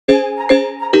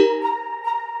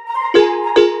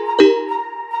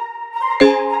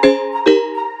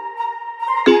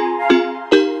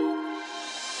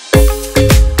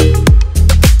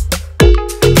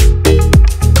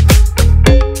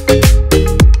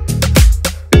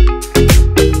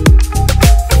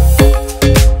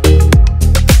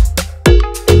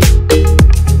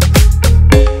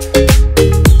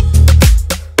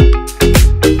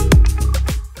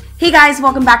guys,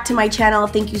 welcome back to my channel.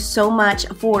 Thank you so much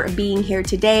for being here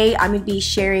today. I'm going to be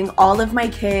sharing all of my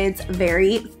kids'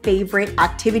 very favorite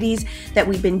activities that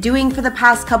we've been doing for the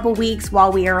past couple weeks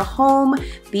while we are home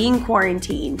being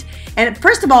quarantined. And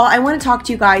first of all, I want to talk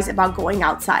to you guys about going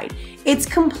outside. It's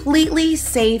completely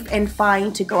safe and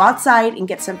fine to go outside and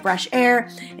get some fresh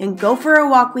air and go for a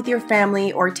walk with your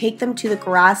family or take them to the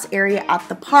grass area at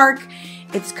the park.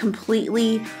 It's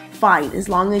completely fine as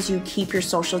long as you keep your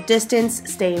social distance,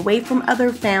 stay away from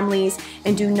other families,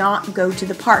 and do not go to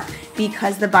the park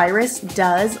because the virus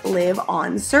does live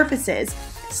on surfaces.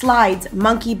 Slides,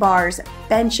 monkey bars,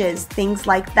 benches, things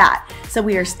like that. So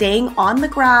we are staying on the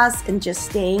grass and just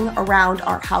staying around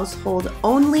our household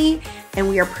only, and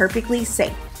we are perfectly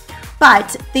safe.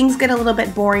 But things get a little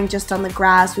bit boring just on the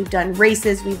grass. We've done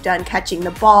races, we've done catching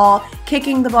the ball,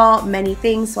 kicking the ball, many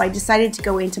things. So I decided to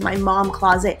go into my mom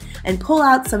closet and pull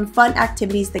out some fun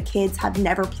activities the kids have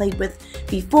never played with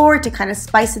before to kind of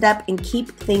spice it up and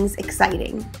keep things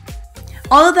exciting.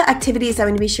 All of the activities I'm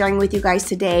going to be sharing with you guys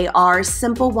today are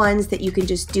simple ones that you can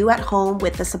just do at home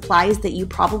with the supplies that you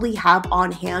probably have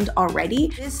on hand already.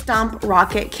 This Stomp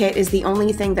Rocket kit is the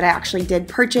only thing that I actually did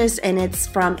purchase, and it's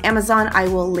from Amazon. I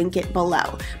will link it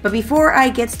below. But before I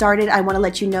get started, I want to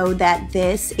let you know that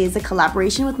this is a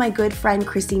collaboration with my good friend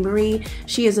Christy Marie.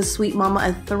 She is a sweet mama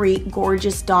of 3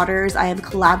 gorgeous daughters. I have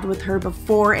collabed with her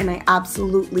before and I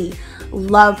absolutely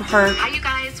love her. Hi you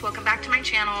guys, welcome back to my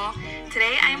channel.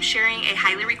 Today I am sharing a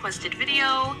highly requested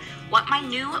video, what my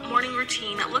new morning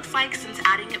routine looks like since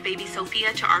adding baby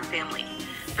Sophia to our family.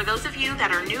 For those of you that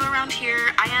are new around here,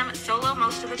 I am solo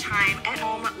most of the time at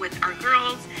home with our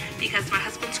girls because my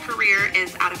husband's career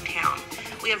is out of town.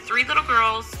 We have 3 little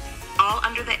girls, all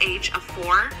under the age of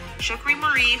 4. Shukri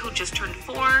Marie, who just turned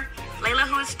 4, Layla,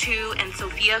 who is 2, and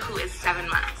Sophia, who is 7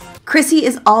 months. Chrissy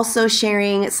is also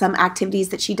sharing some activities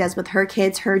that she does with her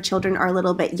kids. Her children are a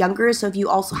little bit younger, so if you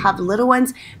also have little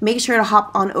ones, make sure to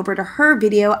hop on over to her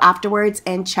video afterwards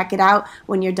and check it out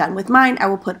when you're done with mine. I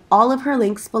will put all of her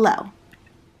links below.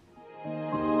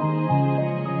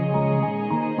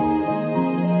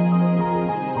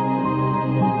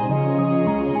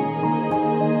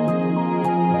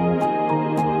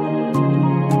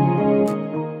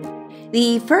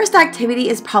 The first activity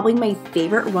is probably my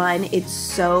favorite one. It's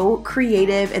so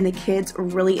creative and the kids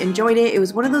really enjoyed it. It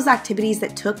was one of those activities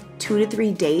that took 2 to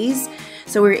 3 days.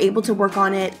 So we were able to work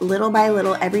on it little by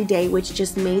little every day, which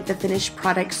just made the finished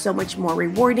product so much more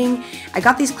rewarding. I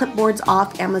got these clipboards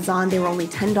off Amazon. They were only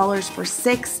 $10 for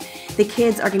 6. The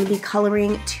kids are going to be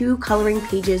coloring 2 coloring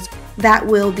pages that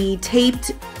will be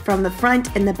taped from the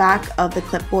front and the back of the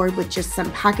clipboard with just some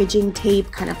packaging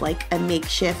tape, kind of like a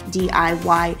makeshift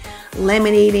DIY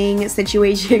laminating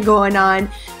situation going on.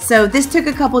 So this took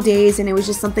a couple days and it was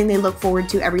just something they look forward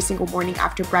to every single morning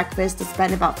after breakfast to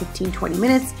spend about 15-20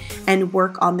 minutes and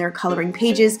work on their coloring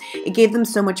pages. It gave them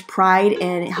so much pride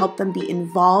and it helped them be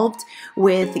involved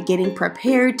with getting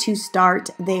prepared to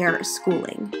start their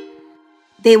schooling.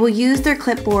 They will use their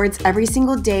clipboards every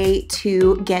single day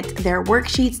to get their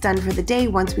worksheets done for the day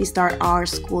once we start our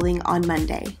schooling on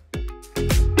Monday.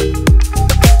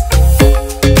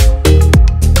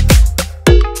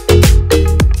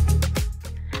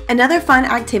 Another fun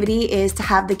activity is to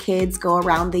have the kids go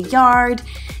around the yard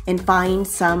and find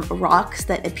some rocks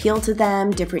that appeal to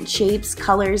them, different shapes,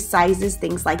 colors, sizes,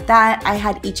 things like that. I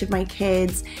had each of my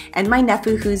kids and my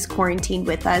nephew who's quarantined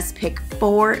with us pick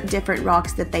 4 different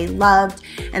rocks that they loved,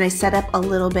 and I set up a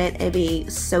little bit of a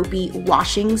soapy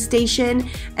washing station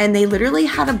and they literally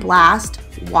had a blast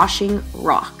washing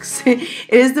rocks. It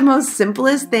is the most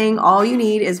simplest thing. All you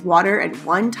need is water and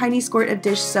 1 tiny squirt of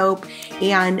dish soap,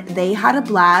 and they had a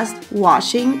blast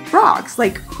washing rocks.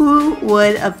 Like, who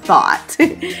would have thought?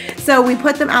 So we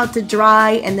put them out to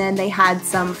dry and then they had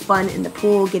some fun in the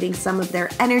pool getting some of their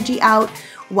energy out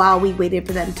while we waited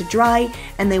for them to dry,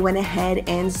 and they went ahead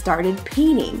and started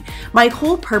painting. My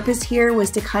whole purpose here was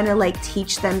to kind of like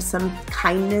teach them some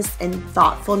kindness and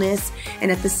thoughtfulness and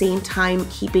at the same time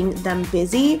keeping them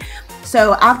busy.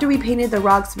 So after we painted the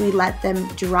rocks, we let them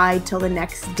dry till the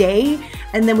next day,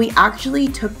 and then we actually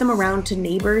took them around to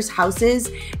neighbors' houses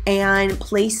and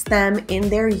placed them in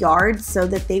their yards so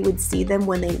that they would see them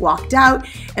when they walked out,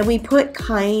 and we put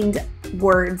kind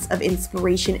words of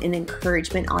inspiration and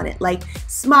encouragement on it, like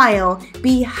smile,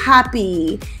 be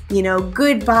happy, you know,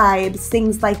 good vibes,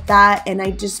 things like that. And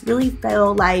I just really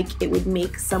feel like it would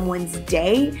make someone's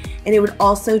day, and it would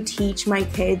also teach my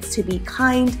kids to be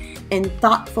kind and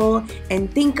thoughtful and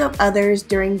think of others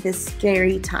during this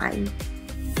scary time.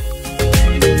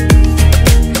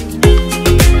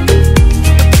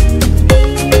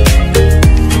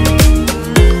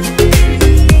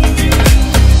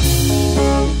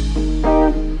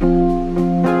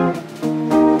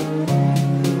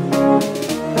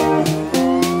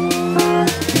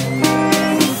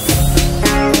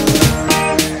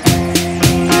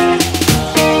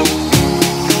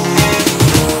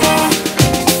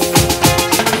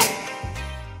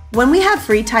 When we have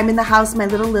free time in the house, my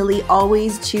little Lily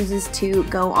always chooses to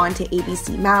go on to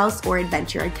ABC Mouse or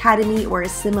Adventure Academy or a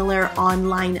similar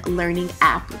online learning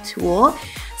app tool.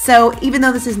 So even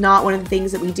though this is not one of the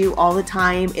things that we do all the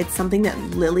time, it's something that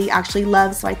Lily actually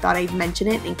loves, so I thought I'd mention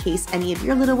it in case any of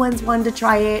your little ones wanted to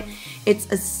try it. It's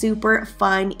a super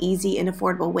fun, easy, and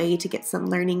affordable way to get some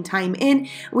learning time in.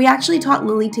 We actually taught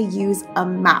Lily to use a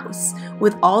mouse.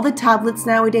 With all the tablets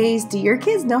nowadays, do your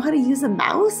kids know how to use a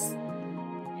mouse?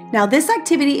 Now this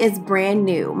activity is brand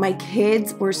new. My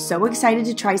kids were so excited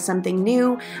to try something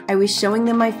new. I was showing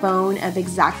them my phone of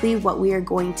exactly what we are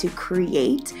going to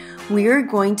create. We are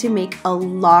going to make a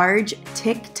large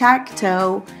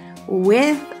tic-tac-toe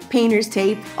with painter's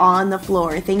tape on the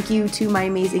floor. Thank you to my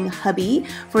amazing hubby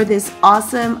for this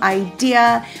awesome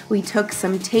idea. We took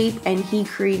some tape and he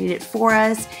created it for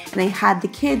us, and I had the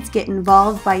kids get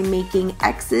involved by making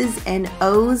X's and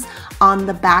O's on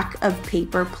the back of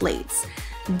paper plates.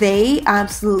 They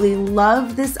absolutely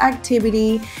love this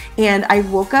activity, and I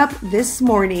woke up this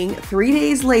morning 3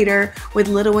 days later with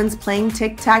little ones playing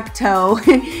tic-tac-toe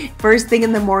first thing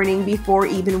in the morning before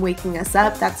even waking us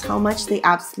up. That's how much they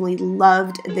absolutely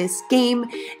loved this game,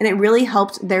 and it really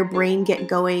helped their brain get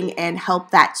going and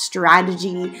help that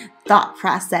strategy thought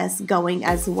process going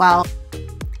as well.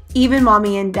 Even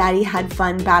mommy and daddy had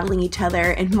fun battling each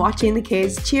other and watching the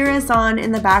kids cheer us on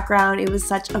in the background. It was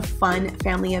such a fun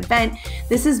family event.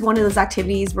 This is one of those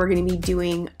activities we're going to be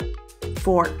doing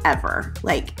forever.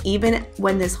 Like, even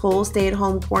when this whole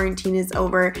stay-at-home quarantine is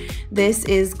over, this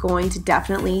is going to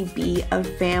definitely be a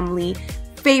family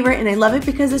favorite, and I love it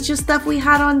because it's just stuff we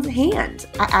had on hand.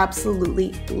 I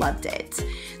absolutely loved it.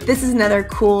 This is another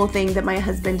cool thing that my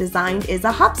husband designed, is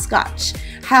a hopscotch.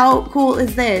 How cool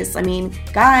is this? I mean,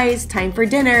 guys, time for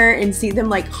dinner, and see them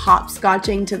like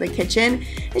hopscotching to the kitchen.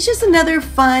 It's just another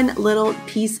fun little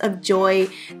piece of joy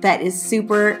that is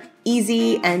super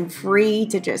easy and free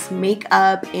to just make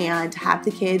up and have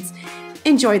the kids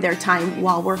enjoy their time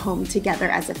while we're home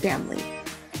together as a family.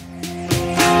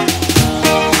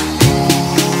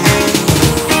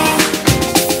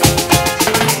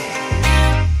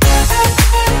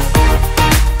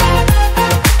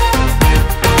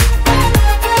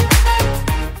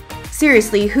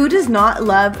 Seriously, who does not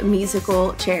love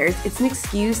musical chairs? It's an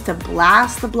excuse to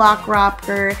blast the block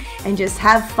rocker and just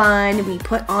have fun. We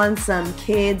put on some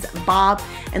kids bop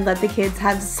and let the kids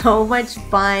have so much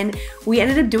fun. We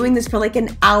ended up doing this for like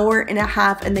an hour and a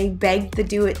half, and they begged to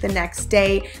do it the next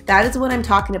day. That is what I'm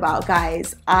talking about,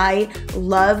 guys. I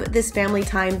love this family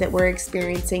time that we're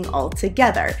experiencing all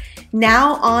together.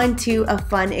 Now on to a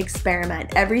fun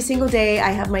experiment. Every single day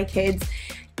I have my kids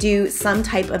do some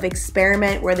type of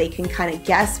experiment where they can kind of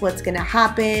guess what's going to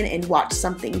happen and watch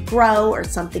something grow or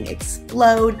something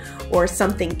explode or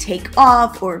something take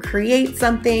off or create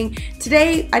something.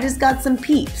 Today I just got some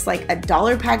Peeps, like a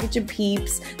 $1 package of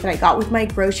Peeps that I got with my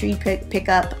grocery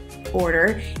pickup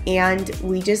order, and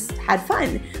we just had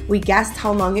fun. We guessed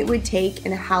how long it would take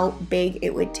and how big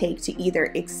it would take to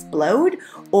either explode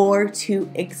or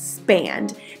to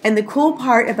expand. And the cool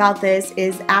part about this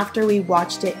is after we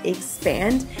watched it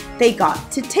expand, they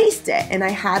got to taste it, and I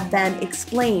had them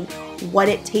explain what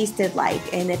it tasted like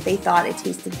and if they thought it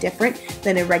tasted different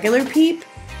than a regular Peep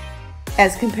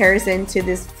as comparison to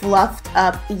this fluffed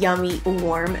up, yummy,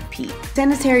 warm Peep.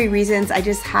 Sanitary reasons, I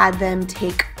just had them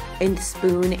take a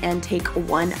spoon and take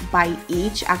one bite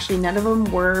each. Actually, none of them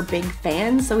were big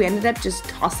fans, so we ended up just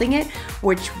tossing it,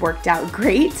 which worked out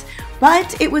great.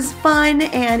 But it was fun,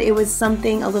 and it was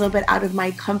something a little bit out of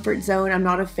my comfort zone. I'm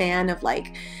not a fan of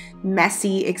like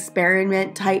messy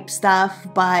experiment type stuff,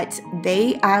 but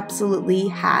they absolutely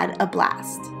had a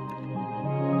blast.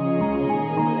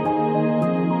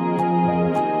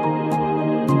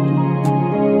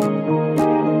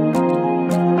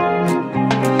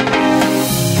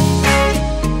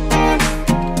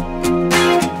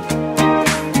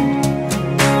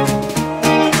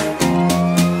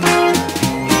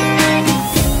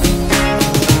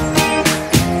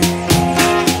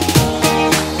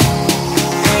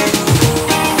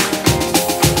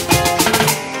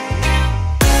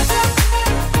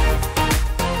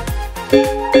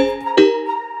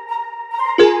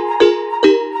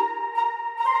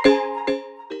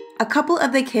 A couple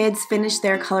of the kids finished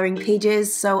their coloring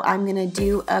pages, so I'm gonna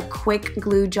do a quick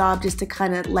glue job just to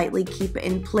kind of lightly keep it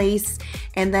in place.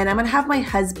 And then I'm gonna have my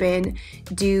husband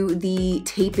do the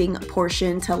taping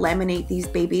portion to laminate these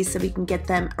babies so we can get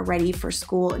them ready for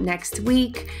school next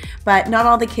week. But not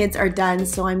all the kids are done,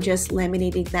 so I'm just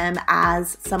laminating them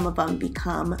as some of them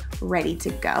become ready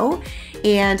to go.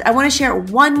 And I wanna share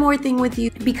one more thing with you.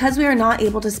 Because we are not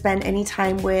able to spend any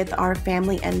time with our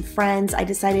family and friends, I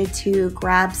decided to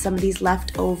grab some of these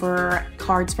leftover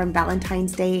cards from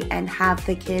Valentine's Day and have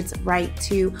the kids write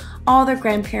to all their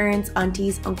grandparents,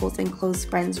 aunties, uncles, and close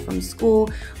friends from school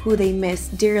who they miss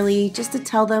dearly, just to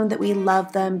tell them that we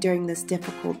love them during this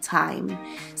difficult time.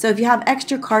 So if you have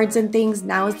extra cards and things,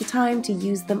 now is the time to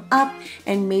use them up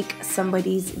and make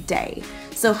somebody's day.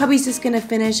 So hubby's just gonna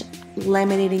finish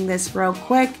laminating this real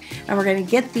quick, and we're gonna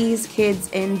get these kids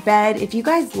in bed. If you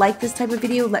guys like this type of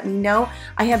video, let me know.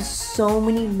 I have so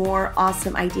many more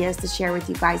awesome ideas to share with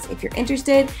you guys if you're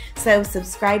interested. So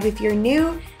subscribe if you're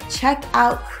new. Check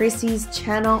out Christy's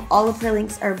channel. All of her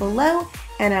links are below,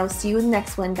 and I'll see you in the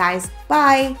next one, guys.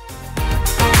 Bye.